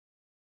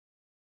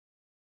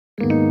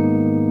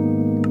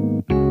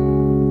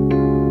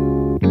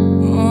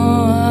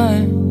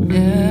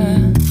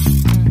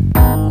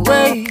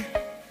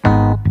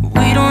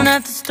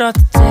have to start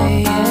the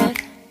day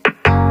yet.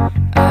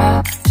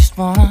 I just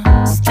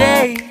wanna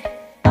stay,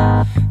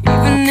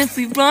 even if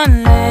we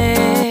run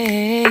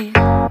late.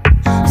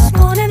 This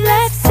morning,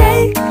 let's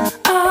take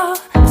our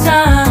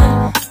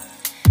time.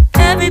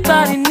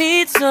 Everybody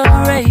needs a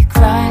break,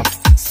 right?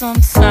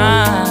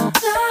 Sometimes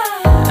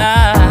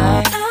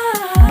I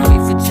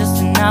wait for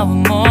just an hour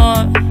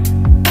more.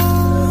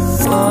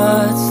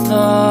 What's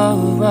the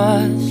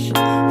rush?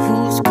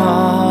 Who's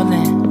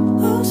calling?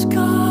 Who's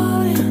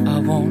calling? I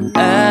won't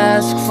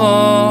ask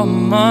for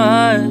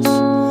much.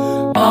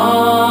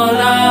 All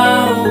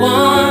I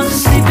want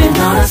is sleeping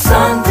on a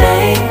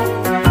Sunday.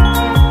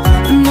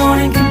 The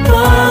morning can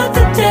put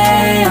the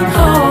day on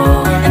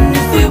hold. And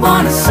if we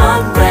want a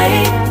sun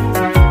ray,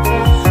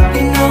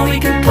 we know we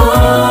can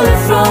pull it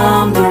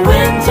from the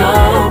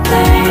window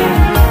pane.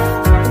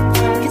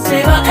 We can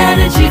save our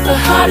energy for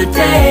harder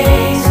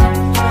days.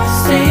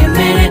 Stay a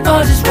minute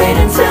or just wait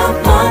until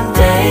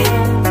Monday.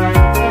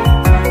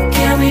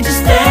 Can we just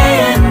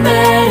stay in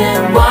bed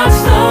and watch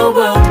the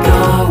world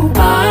go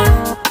by?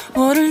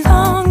 What a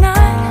long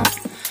night,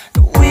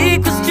 the week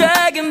was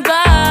dragging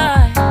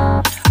by.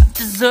 I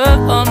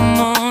deserve a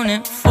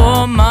morning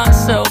for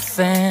myself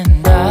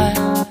and I.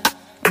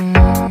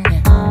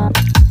 I'm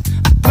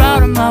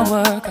proud of my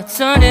work, I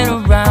turned it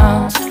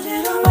around.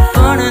 I'm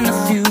burning the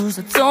fuse,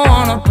 I don't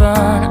wanna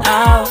burn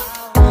out.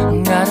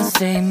 Gotta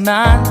stay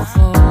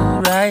mindful,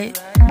 right?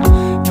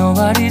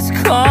 Nobody's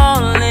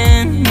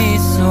calling me,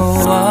 so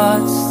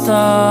what's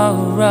the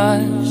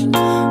rush?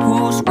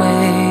 Who's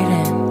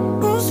waiting?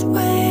 Who's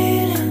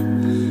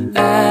waiting?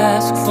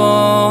 Ask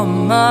for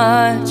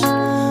much.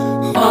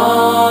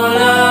 All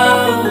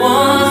I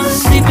want is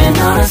sleeping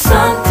on a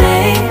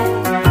Sunday.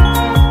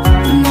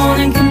 The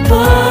morning can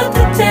put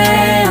the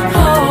day on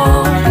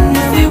hold. And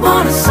if we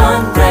want a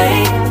sun ray,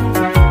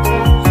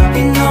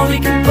 you know we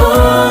can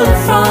pull it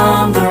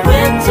from the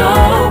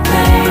window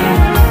pane.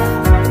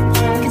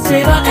 We can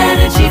save our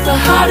energy for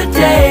harder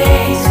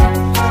days.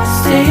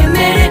 Stay a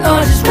minute or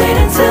just wait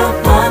until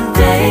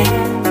Monday.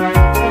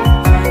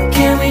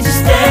 Can we just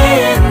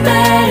stay in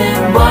bed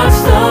and watch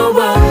the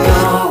world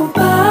go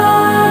by?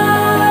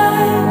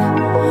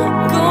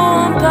 Go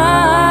on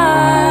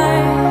by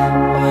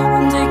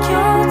and take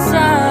your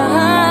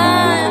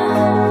time.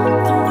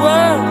 The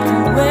world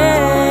can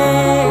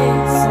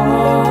wait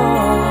for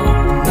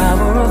an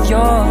hour of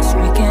yours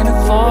we can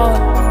afford.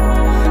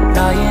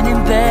 Lying in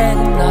bed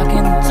and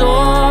locking the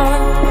door.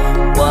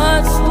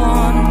 What's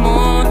one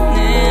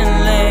morning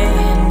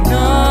laying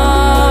up?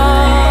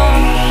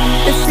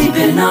 It's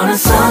sleeping on a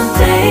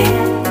Sunday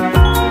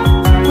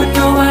when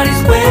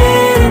nobody's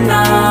waiting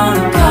on a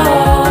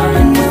call.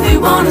 And if we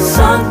want a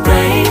sun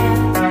ray,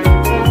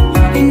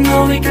 you know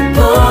we can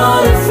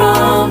pull it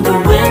from the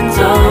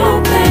window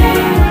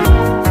pane.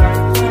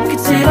 We can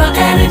save our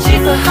energy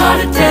for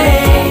harder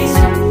days.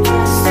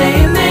 Stay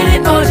a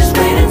minute or just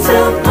wait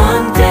until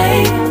Monday.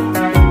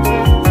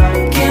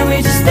 Can we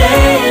just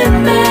stay in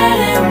bed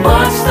and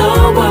watch the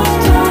world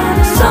turn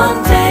to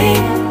Sunday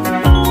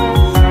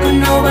when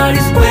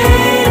nobody's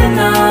waiting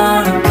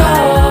on a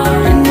call?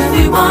 And if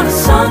we want a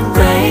sun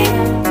ray,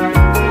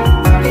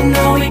 you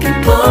know we can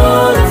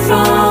pull it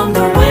from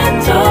the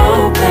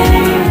window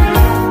pane.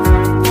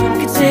 We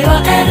can save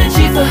our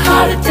energy for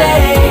harder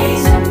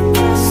days.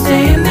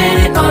 Stay a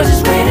minute or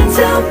just wait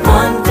until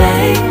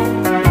Monday.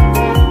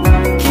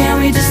 Can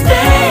we just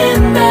stay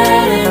in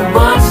bed and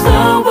watch the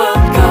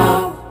world go?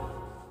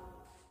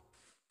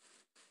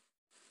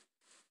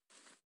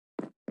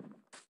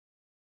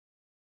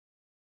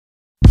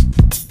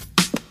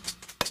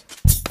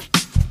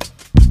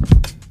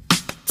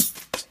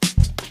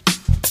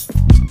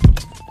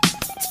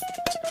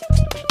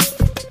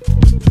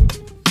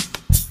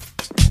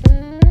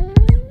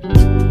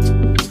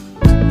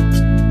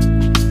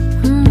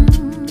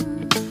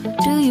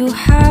 Do you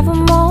have a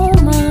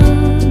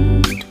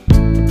moment?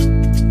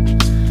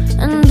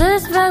 And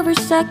this very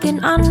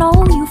second I know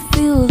you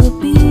feel the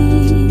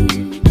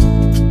beat.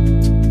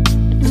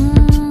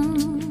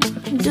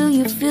 Do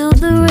you feel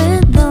the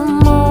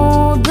rhythm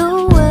all the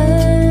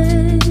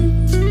way?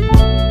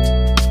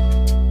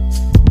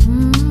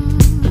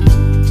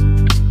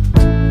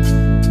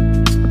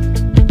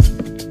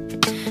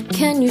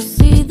 Can you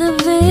see the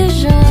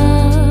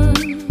vision?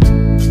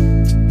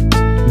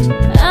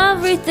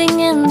 Everything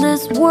in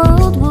this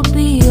world will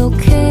be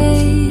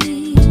okay.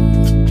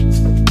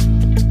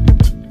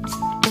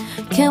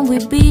 Can we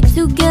be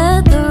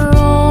together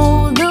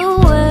all the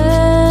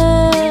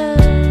way?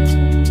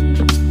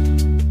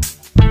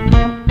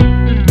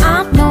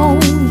 I know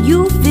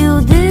you feel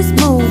this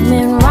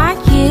movement right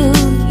here.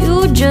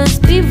 You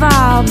just be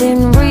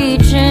vibing,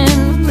 reaching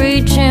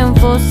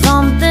for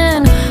something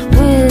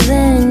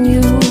within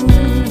you.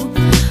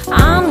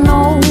 I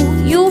know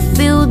you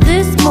feel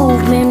this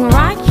movement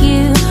right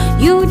here.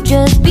 You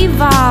just be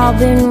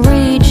vibing,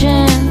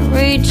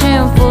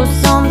 reaching for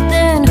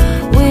something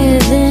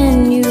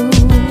within you.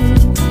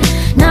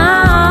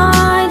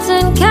 Nights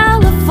in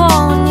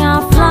California,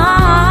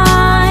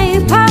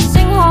 fly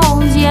passing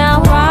homes, yeah,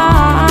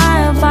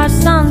 right by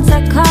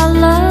sunset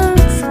colored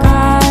sky.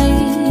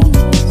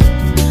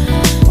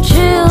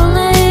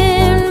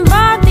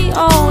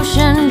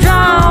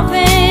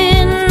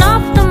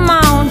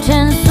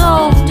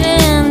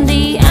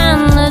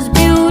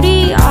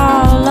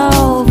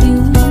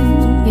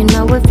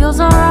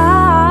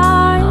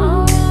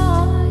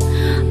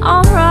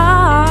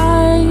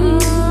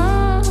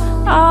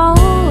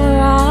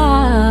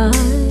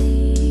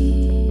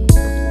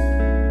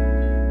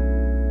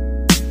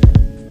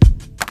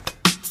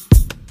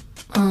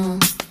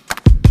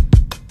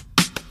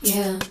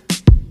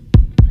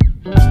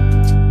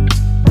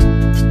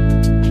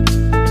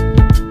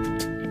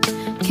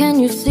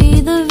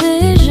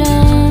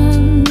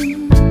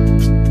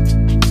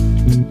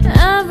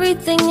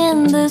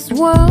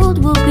 world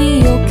will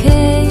be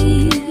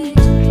okay.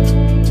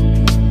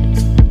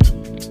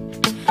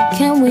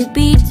 Can we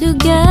be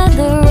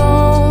together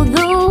all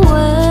the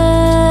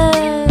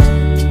way?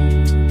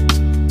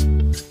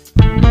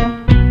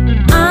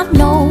 I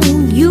know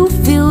you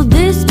feel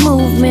this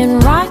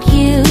movement right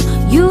here.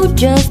 You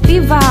just be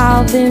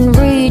vibing,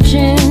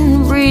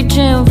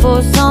 reaching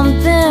for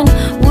something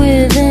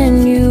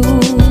within you.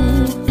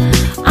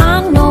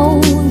 I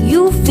know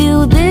you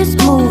feel this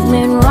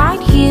movement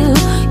right here.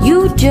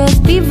 You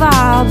just be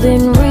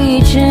vibing,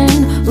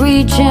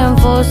 reaching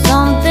for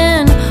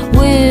something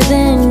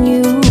within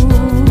you.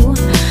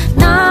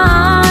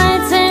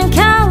 Nights in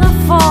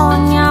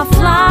California,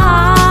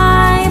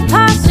 fly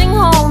passing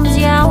homes,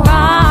 yeah,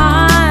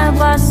 right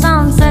by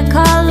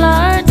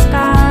sunset-colored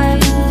sky.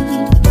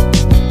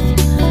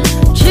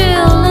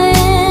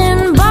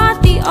 Chilling by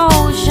the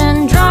ocean,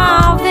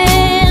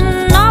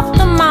 driving up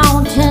the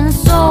mountain,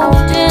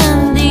 soaked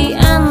in the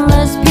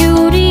endless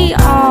beauty,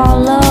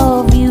 all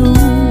of you.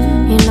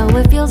 You know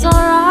it feels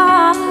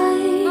alright,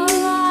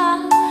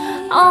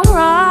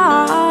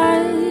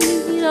 alright,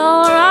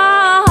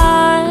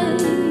 alright.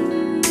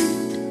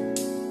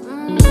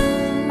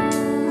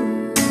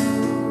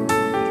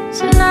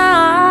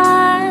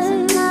 Tonight,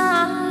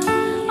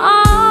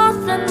 oh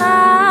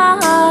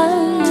tonight,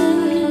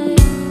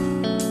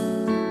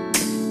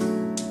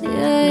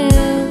 yeah.